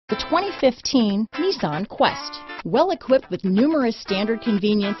The 2015 Nissan Quest. Well equipped with numerous standard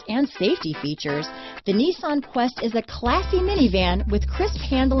convenience and safety features, the Nissan Quest is a classy minivan with crisp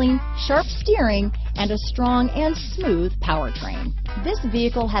handling, sharp steering, and a strong and smooth powertrain. This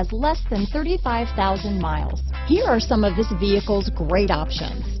vehicle has less than 35,000 miles. Here are some of this vehicle's great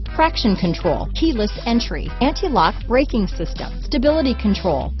options: traction control, keyless entry, anti-lock braking system, stability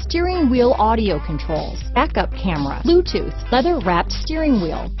control, steering wheel audio controls, backup camera, Bluetooth, leather-wrapped steering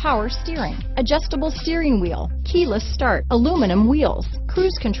wheel, power steering, adjustable steering wheel, keyless start, aluminum wheels,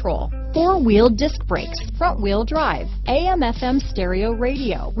 cruise control, four-wheel disc brakes, front-wheel drive, AM/FM stereo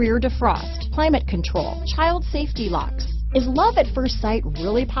radio, rear defrost, climate control, child safety locks. Is love at first sight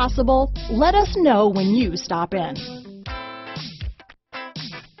really possible? Let us know when you stop in.